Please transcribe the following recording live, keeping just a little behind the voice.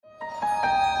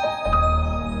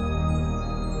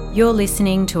You're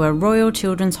listening to a Royal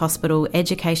Children's Hospital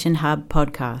Education Hub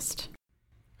podcast.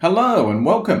 Hello and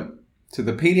welcome to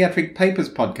the Paediatric Papers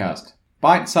podcast.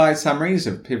 Bite-sized summaries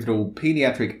of pivotal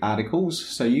paediatric articles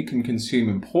so you can consume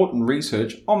important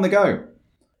research on the go.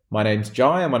 My name's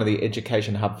Jai, I'm one of the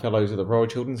Education Hub Fellows of the Royal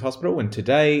Children's Hospital, and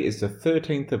today is the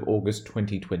 13th of August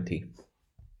 2020.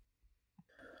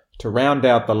 To round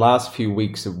out the last few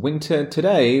weeks of winter,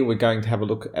 today we're going to have a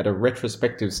look at a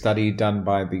retrospective study done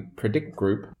by the PREDICT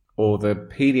group, or the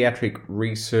Paediatric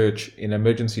Research in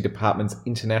Emergency Departments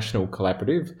International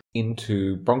Collaborative,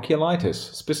 into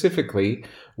bronchiolitis, specifically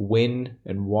when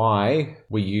and why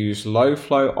we use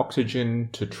low-flow oxygen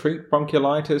to treat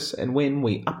bronchiolitis and when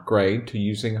we upgrade to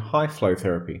using high-flow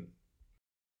therapy.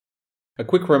 A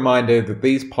quick reminder that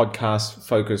these podcasts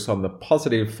focus on the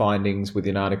positive findings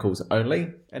within articles only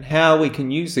and how we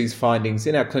can use these findings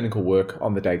in our clinical work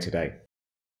on the day-to-day.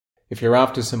 If you're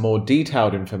after some more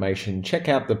detailed information, check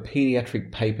out the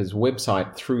Paediatric Papers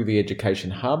website through the Education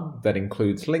Hub that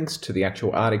includes links to the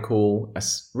actual article, a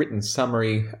written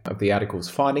summary of the article's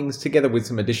findings, together with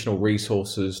some additional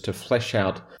resources to flesh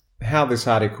out how this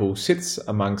article sits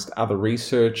amongst other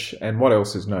research and what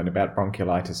else is known about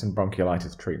bronchiolitis and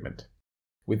bronchiolitis treatment.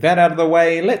 With that out of the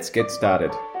way, let's get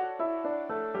started.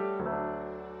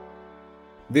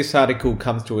 This article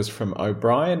comes to us from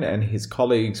O'Brien and his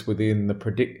colleagues within the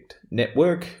PREDICT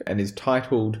network and is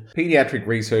titled Paediatric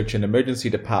Research in Emergency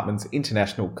Departments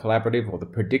International Collaborative, or the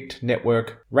PREDICT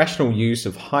network, Rational Use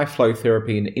of High-Flow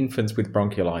Therapy in Infants with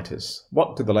Bronchiolitis.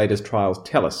 What do the latest trials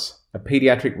tell us? A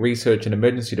Paediatric Research in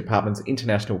Emergency Departments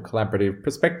International Collaborative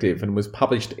perspective, and was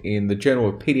published in the Journal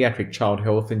of Pediatric Child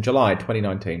Health in July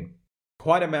 2019.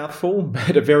 Quite a mouthful,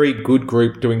 but a very good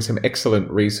group doing some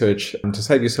excellent research. To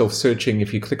save yourself searching,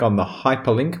 if you click on the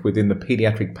hyperlink within the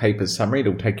Paediatric Papers summary,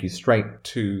 it'll take you straight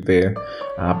to their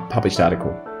published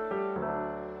article.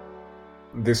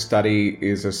 This study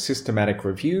is a systematic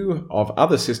review of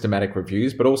other systematic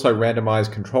reviews, but also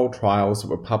randomized controlled trials that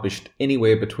were published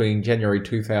anywhere between January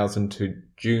 2000 to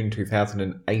June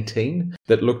 2018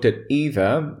 that looked at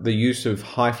either the use of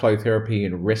high-flow therapy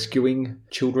in rescuing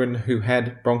children who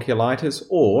had bronchiolitis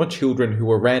or children who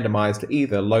were randomized to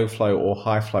either low-flow or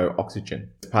high-flow oxygen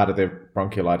as part of their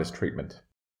bronchiolitis treatment.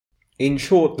 In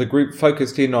short, the group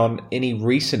focused in on any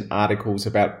recent articles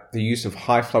about the use of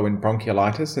high flow in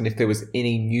bronchiolitis and if there was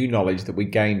any new knowledge that we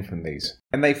gained from these.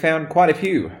 And they found quite a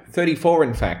few, 34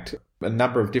 in fact, a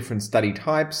number of different study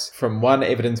types, from one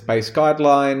evidence-based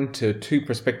guideline to 2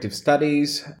 prospective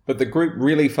studies, but the group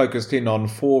really focused in on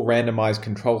 4 randomized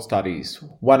control studies,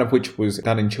 one of which was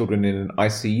done in children in an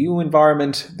ICU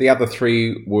environment. The other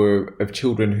 3 were of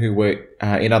children who were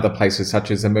in other places such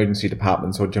as emergency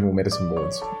departments or general medicine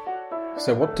wards.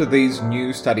 So what do these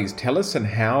new studies tell us, and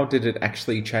how did it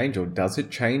actually change, or does it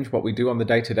change what we do on the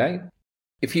day-to-day?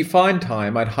 If you find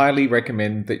time, I'd highly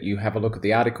recommend that you have a look at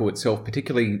the article itself,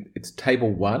 particularly its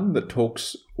Table 1 that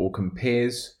talks or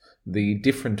compares the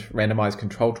different randomized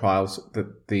control trials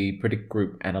that the PREDICT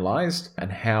group analysed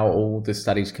and how all the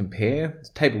studies compare.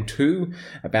 Table 2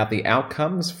 about the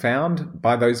outcomes found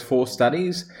by those 4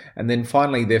 studies, and then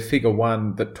finally their Figure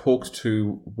 1 that talks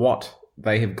to what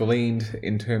they have gleaned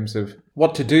in terms of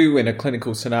what to do in a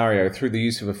clinical scenario through the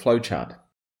use of a flowchart.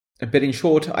 But in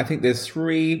short, I think there's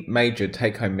 3 major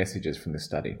take-home messages from this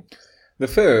study. The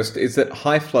first is that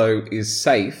high flow is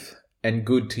safe and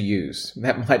good to use.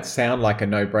 That might sound like a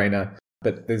no-brainer,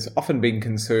 but there's often been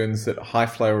concerns that high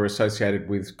flow are associated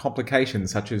with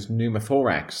complications such as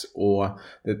pneumothorax, or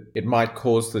that it might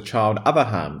cause the child other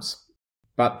harms.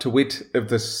 But to wit, of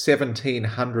the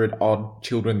 1,700-odd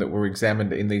children that were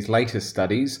examined in these latest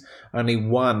studies, only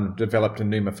 1 developed a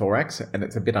pneumothorax, and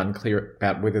it's a bit unclear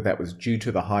about whether that was due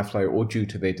to the high flow or due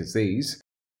to their disease.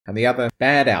 And the other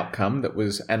bad outcome that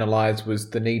was analysed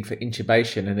was the need for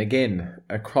intubation. And again,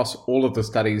 across all of the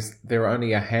studies, there are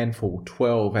only a handful,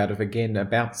 12 out of, again,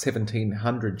 about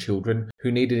 1,700 children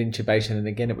who needed intubation. And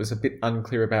again, it was a bit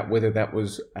unclear about whether that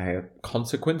was a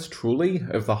consequence, truly,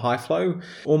 of the high flow,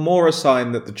 or more a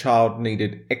sign that the child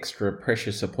needed extra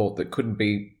pressure support that couldn't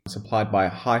be supplied by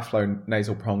high flow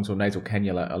nasal prongs or nasal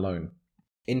cannula alone.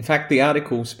 In fact, the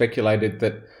article speculated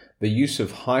that the use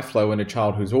of high flow in a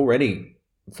child who's already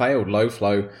failed low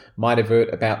flow might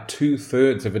avert about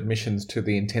 2/3 of admissions to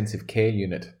the intensive care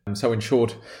unit. So in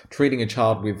short, treating a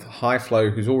child with high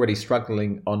flow who's already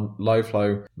struggling on low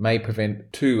flow may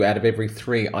prevent 2 out of every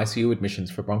 3 ICU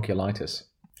admissions for bronchiolitis.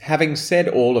 Having said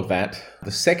all of that,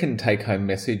 the second take-home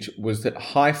message was that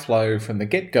high flow from the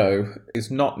get-go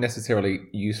is not necessarily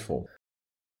useful.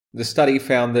 The study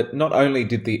found that not only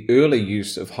did the early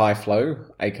use of high flow,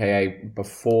 aka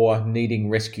before needing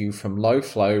rescue from low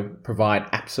flow, provide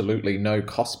absolutely no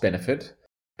cost benefit,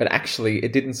 but actually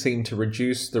it didn't seem to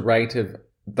reduce the rate of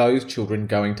those children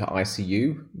going to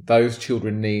ICU, those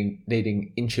children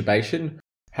needing intubation,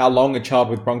 how long a child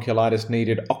with bronchiolitis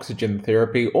needed oxygen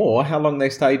therapy, or how long they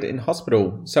stayed in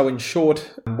hospital. So in short,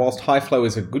 whilst high flow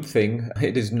is a good thing,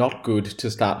 it is not good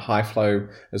to start high flow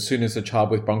as soon as a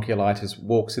child with bronchiolitis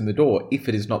walks in the door, if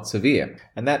it is not severe.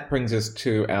 And that brings us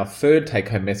to our third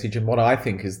take-home message, and what I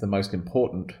think is the most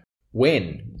important.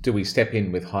 When do we step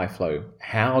in with high flow?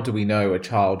 How do we know a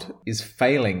child is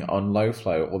failing on low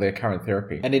flow or their current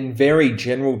therapy? And in very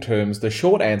general terms, the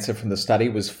short answer from the study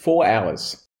was 4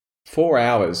 hours. 4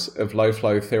 hours of low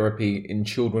flow therapy in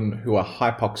children who are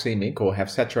hypoxemic or have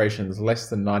saturations less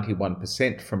than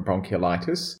 91% from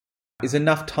bronchiolitis is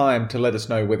enough time to let us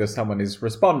know whether someone is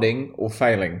responding or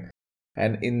failing.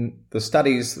 And in the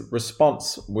study's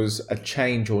response was a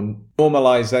change or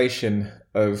normalization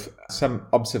of some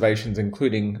observations,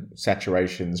 including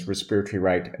saturations, respiratory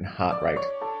rate, and heart rate.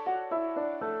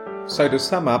 So to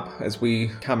sum up, as we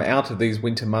come out of these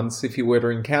winter months, if you were to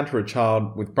encounter a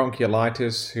child with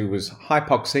bronchiolitis who was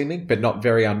hypoxemic but not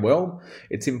very unwell,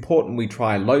 it's important we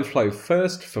try low flow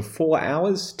first for 4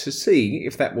 hours to see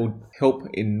if that will help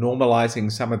in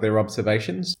normalizing some of their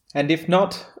observations. And if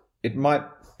not, it might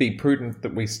be prudent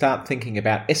that we start thinking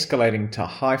about escalating to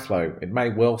high flow. It may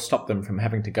well stop them from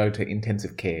having to go to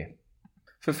intensive care.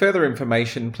 For further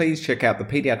information, please check out the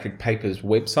Paediatric Papers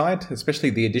website,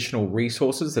 especially the additional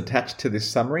resources attached to this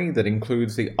summary that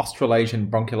includes the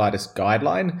Australasian Bronchiolitis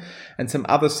Guideline and some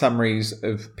other summaries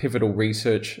of pivotal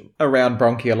research around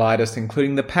bronchiolitis,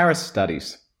 including the Paris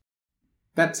studies.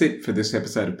 That's it for this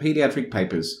episode of Paediatric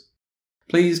Papers.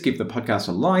 Please give the podcast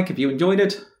a like if you enjoyed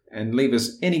it, and leave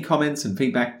us any comments and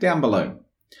feedback down below.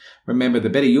 Remember, the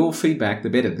better your feedback, the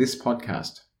better this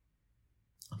podcast.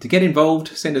 To get involved,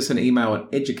 send us an email at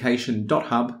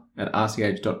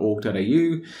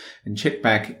education.hub@rch.org.au and check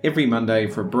back every Monday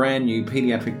for a brand new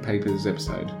Paediatric Papers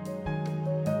episode.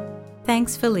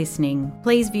 Thanks for listening.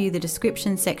 Please view the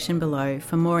description section below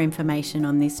for more information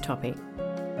on this topic.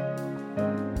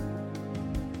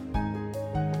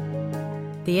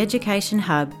 The Education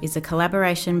Hub is a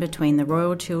collaboration between the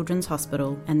Royal Children's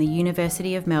Hospital and the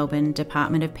University of Melbourne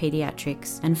Department of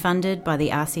Paediatrics and funded by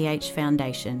the RCH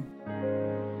Foundation.